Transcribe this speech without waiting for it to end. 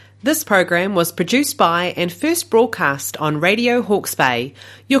This program was produced by and first broadcast on Radio Hawke's Bay,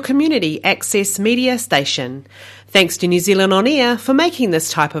 your community access media station. Thanks to New Zealand On Air for making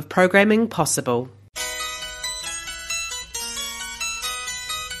this type of programming possible.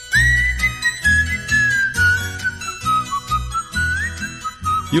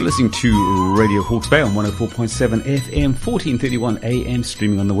 You're listening to Radio Hawke's Bay on 104.7 FM, 1431 AM,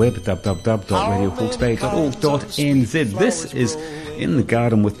 streaming on the web at www.radiohawksbay.org.nz. This is In the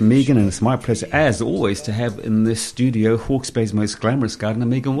Garden with Megan, and it's my pleasure, as always, to have in this studio Hawke's Bay's most glamorous gardener,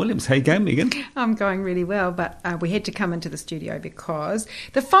 Megan Williams. How you going, Megan? I'm going really well, but we had to come into the studio because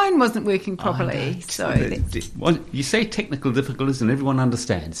the phone wasn't working properly. You say technical difficulties and everyone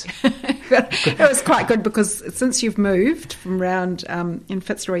understands. It was quite good because since you've moved from round in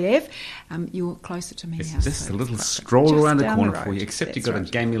Fitzroy Ave, you're closer to me now. It's just a little stroll around the corner for you, except you've got a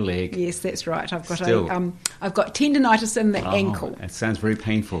game your leg. Yes, that's right. I've got tendinitis in the ankle. That sounds very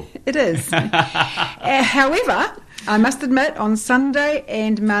painful. It is. However, I must admit, on Sunday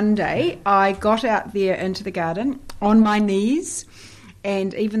and Monday, I got out there into the garden on my knees,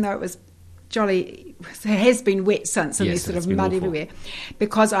 and even though it was it has been wet since, and there's sort of mud everywhere,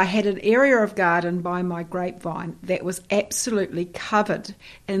 because I had an area of garden by my grapevine that was absolutely covered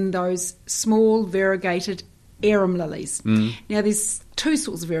in those small variegated arum lilies. Now, there's two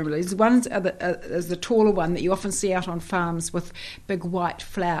sorts of arum lilies. One is the taller one that you often see out on farms with big white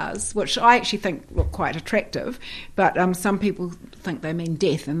flowers, which I actually think look quite attractive, but some people think they mean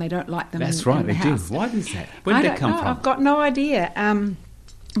death and they don't like them. That's right, in the they house. do. Why is that? Where did that come from? I've got no idea.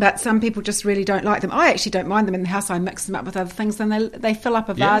 But some people just really don't like them. I actually don't mind them in the house. I mix them up with other things, and they fill up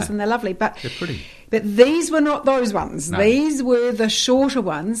a vase, and they're lovely. But they're pretty. But these were not those ones. No. These were the shorter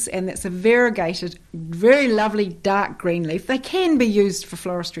ones, and it's a variegated, very lovely dark green leaf. They can be used for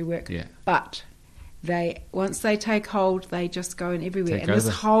floristry work, but once they take hold, they just go in everywhere. This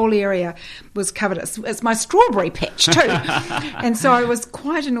whole area was covered. It's my strawberry patch too. And so I was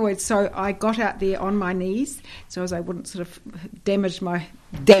quite annoyed. So I got out there on my knees so as I wouldn't sort of damage my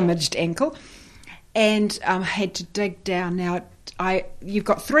damaged ankle, and had to dig down. Now, you've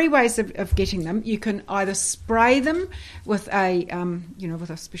got three ways of getting them. You can either spray them with a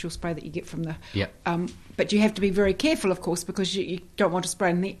special spray that you get from the. But you have to be very careful, of course, because you don't want to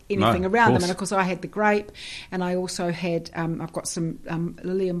spray anything around them. And of course, I had the grape, and I also had I've got some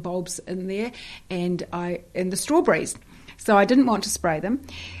lilium bulbs in there, and the strawberries. So I didn't want to spray them.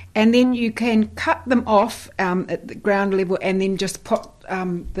 And then you can cut them off at the ground level, and then just put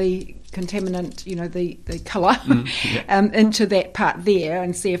the contaminant, the colour, into that part there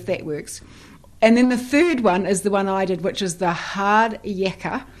and see if that works. And then the third one is the one I did, which is the hard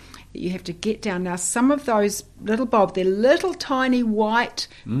yakka that you have to get down. Now, some of those little bulbs, they're little tiny white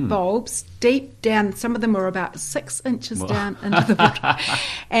bulbs deep down. Some of them are about 6 inches down into the water.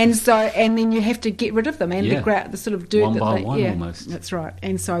 And then you have to get rid of them and the sort of dirt. One by one almost. That's right.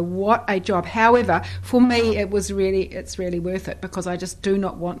 And so what a job. However, for me, it's really worth it, because I just do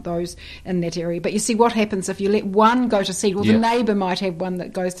not want those in that area. But you see what happens if you let one go to seed. Well, the neighbour might have one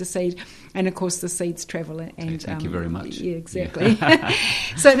that goes to seed, and of course the seeds travel. And thank you very much. Yeah, exactly.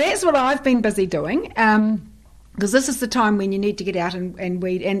 So that's what I've been busy doing. Because this is the time when you need to get out and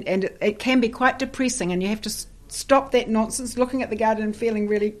weed, and it can be quite depressing, and you have to stop that nonsense, looking at the garden and feeling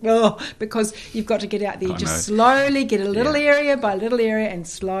really, because you've got to get out there. Slowly get a little area by little area and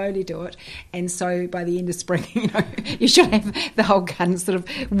slowly do it. And so by the end of spring, you should have the whole garden sort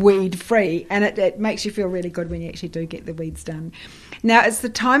of weed free, and it makes you feel really good when you actually do get the weeds done. Now, it's the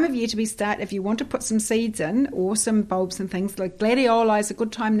time of year to if you want to put some seeds in or some bulbs and things. Like gladioli is a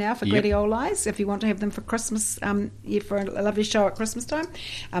good time now for gladiolis, if you want to have them for Christmas, for a lovely show at Christmas time.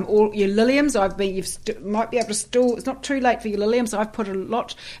 All your liliums, might be able to store. It's not too late for your liliums. I've put a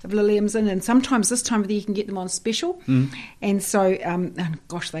lot of liliums in, and sometimes this time of the year you can get them on special. And so, and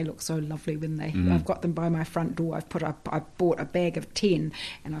gosh, they look so lovely when I've got them by my front door. I bought a bag of 10,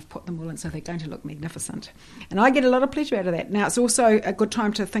 and I've put them all in, so they're going to look magnificent. And I get a lot of pleasure out of that. Now, it's also a good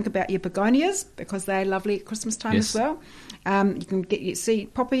time to think about your begonias, because they're lovely at Christmas time as well. You can get your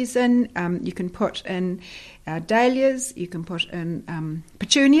seed poppies in. You can put in dahlias. You can put in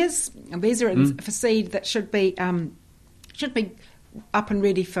petunias. And these are for seed that should be up and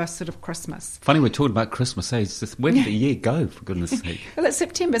ready for sort of Christmas. Funny we're talking about Christmas, eh? It's just, where did the year go, for goodness sake? Well, it's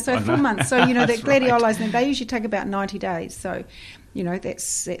September, so 4 months. So, the gladiolis, they usually take about 90 days. So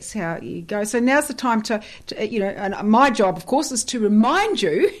That's how you go. So now's the time to and my job, of course, is to remind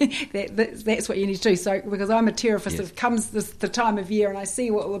you that's what you need to do. So because I'm a terrifier, sort of comes the time of year and I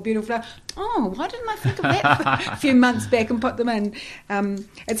see what all the beautiful flowers. Oh, why didn't I think of that a few months back and put them in?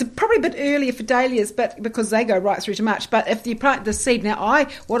 It's probably a bit earlier for dahlias, but because they go right through to March. But if you plant the seed, now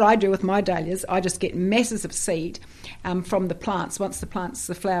what I do with my dahlias, I just get masses of seed from the plants. Once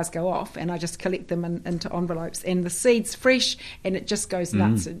the flowers go off, and I just collect them into envelopes, and the seed's fresh, and it just goes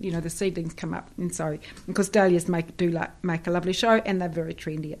nuts. The seedlings come up, and so because dahlias make a lovely show, and they're very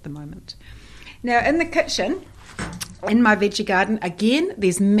trendy at the moment. Now in the kitchen, in my veggie garden, again,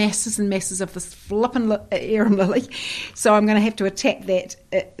 there's masses and masses of this flippin' arum lily. So I'm going to have to attack that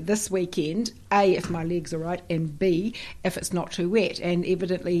this weekend, A, if my legs are right, and B, if it's not too wet. And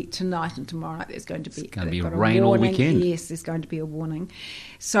evidently tonight and tomorrow night there's going to be a rain all weekend. Yes, there's going to be a warning.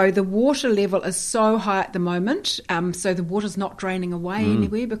 So the water level is so high at the moment, so the water's not draining away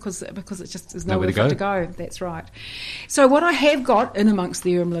anywhere because it just there's nowhere for it to go. That's right. So what I have got in amongst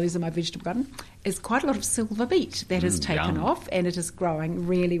the arum lilies in my vegetable garden is quite a lot of silver beet that has taken off, and it is growing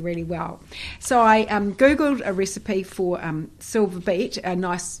really, really well. So I Googled a recipe for silver beet, a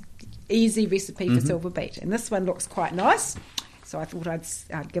nice, easy recipe for silver beet, and this one looks quite nice, so I thought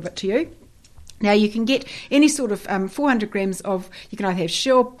I'd give it to you. Now you can get any sort of 400 grams of, you can either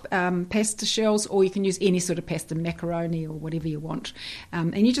have pasta shells, or you can use any sort of pasta, macaroni or whatever you want,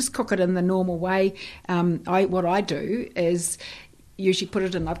 and you just cook it in the normal way. What I do is usually put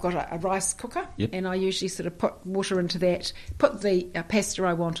it in, I've got a rice cooker, and I usually sort of put water into that, put the pasta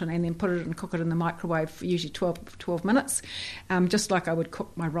I want in, and then put it in and cook it in the microwave for usually 12 minutes, just like I would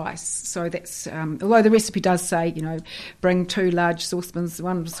cook my rice. So that's, although the recipe does say, bring 2 large saucepans,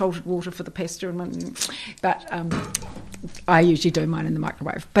 one salted water for the pasta, and one, but I usually do mine in the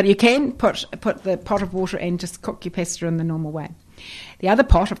microwave. But you can put the pot of water and just cook your pasta in the normal way. The other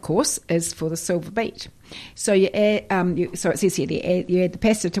pot, of course, is for the silver beet. So you add, so it says here, you add the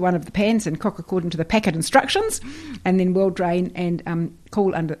pasta to one of the pans and cook according to the packet instructions, and then well drain and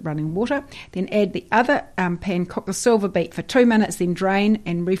cool under running water. Then add the other pan, cook the silver beet for 2 minutes, then drain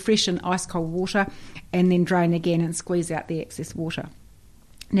and refresh in ice cold water, and then drain again and squeeze out the excess water.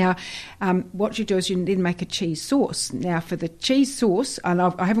 Now, what you do is you then make a cheese sauce. Now, for the cheese sauce, and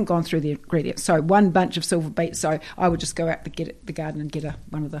I haven't gone through the ingredients, so one bunch of silver beet, so I would just go out to the garden and get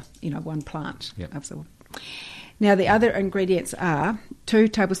one plant. Absolutely. Now, the other ingredients are 2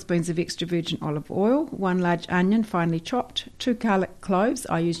 tablespoons of extra virgin olive oil, 1 large onion finely chopped, 2 garlic cloves.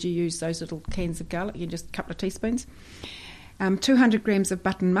 I usually use those little cans of garlic, just a couple of teaspoons. 200 grams of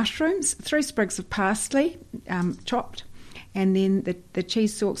button mushrooms, 3 sprigs of parsley chopped. And then the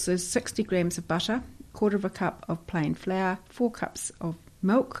cheese sauce is 60 grams of butter, 1/4 cup of plain flour, 4 cups of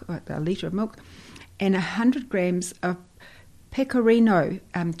milk, or a litre of milk, and 100 grams of pecorino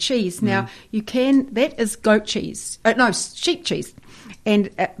cheese. Now, that is goat cheese. Sheep cheese.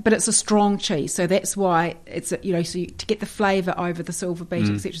 But it's a strong cheese, so that's why it's to get the flavour over the silver beet,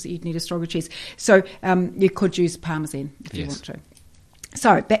 etc. So you'd need a stronger cheese. So you could use Parmesan if you want to.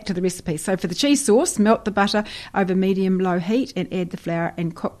 So back to the recipe. So for the cheese sauce, melt the butter over medium-low heat and add the flour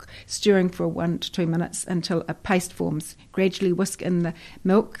and cook, stirring for 1 to 2 minutes until a paste forms. Gradually whisk in the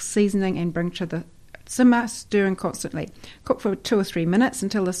milk, seasoning, and bring to the simmer, stirring constantly. Cook for 2 or 3 minutes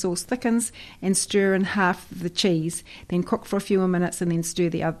until the sauce thickens and stir in half of the cheese. Then cook for a few more minutes and then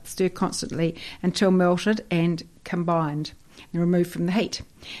stir constantly until melted and combined and remove from the heat.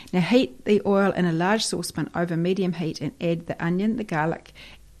 Now heat the oil in a large saucepan over medium heat and add the onion, the garlic,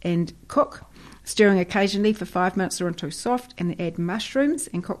 and cook, stirring occasionally for 5 minutes or until soft, and then add mushrooms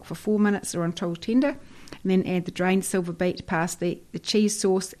and cook for 4 minutes or until tender, and then add the drained silver beet, parsley, the cheese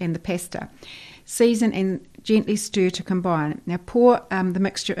sauce, and the pasta. Season and gently stir to combine. Now pour the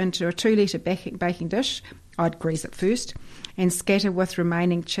mixture into a 2-litre baking dish. I'd grease it first, and scatter with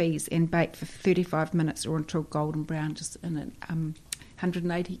remaining cheese and bake for 35 minutes or until golden brown, just in a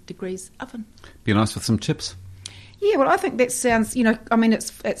 180 degrees oven. Be nice with some chips. Yeah, well, I think that sounds,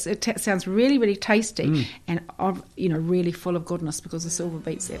 it sounds really, really tasty and, really full of goodness, because the silver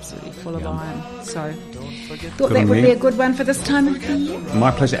beet's absolutely full of iron. So, thought that would be a good one for this time of the year. My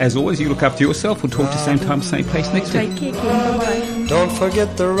pleasure. As always, you look after yourself. We'll talk to you same time, same place next week. Take care, Ken. Bye-bye. Don't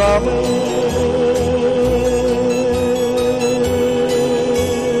forget the robin.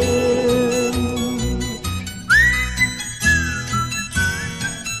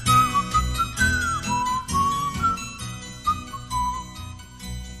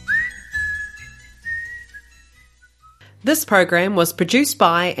 This program was produced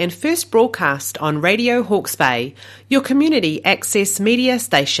by and first broadcast on Radio Hawke's Bay, your community access media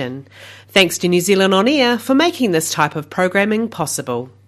station. Thanks to New Zealand On Air for making this type of programming possible.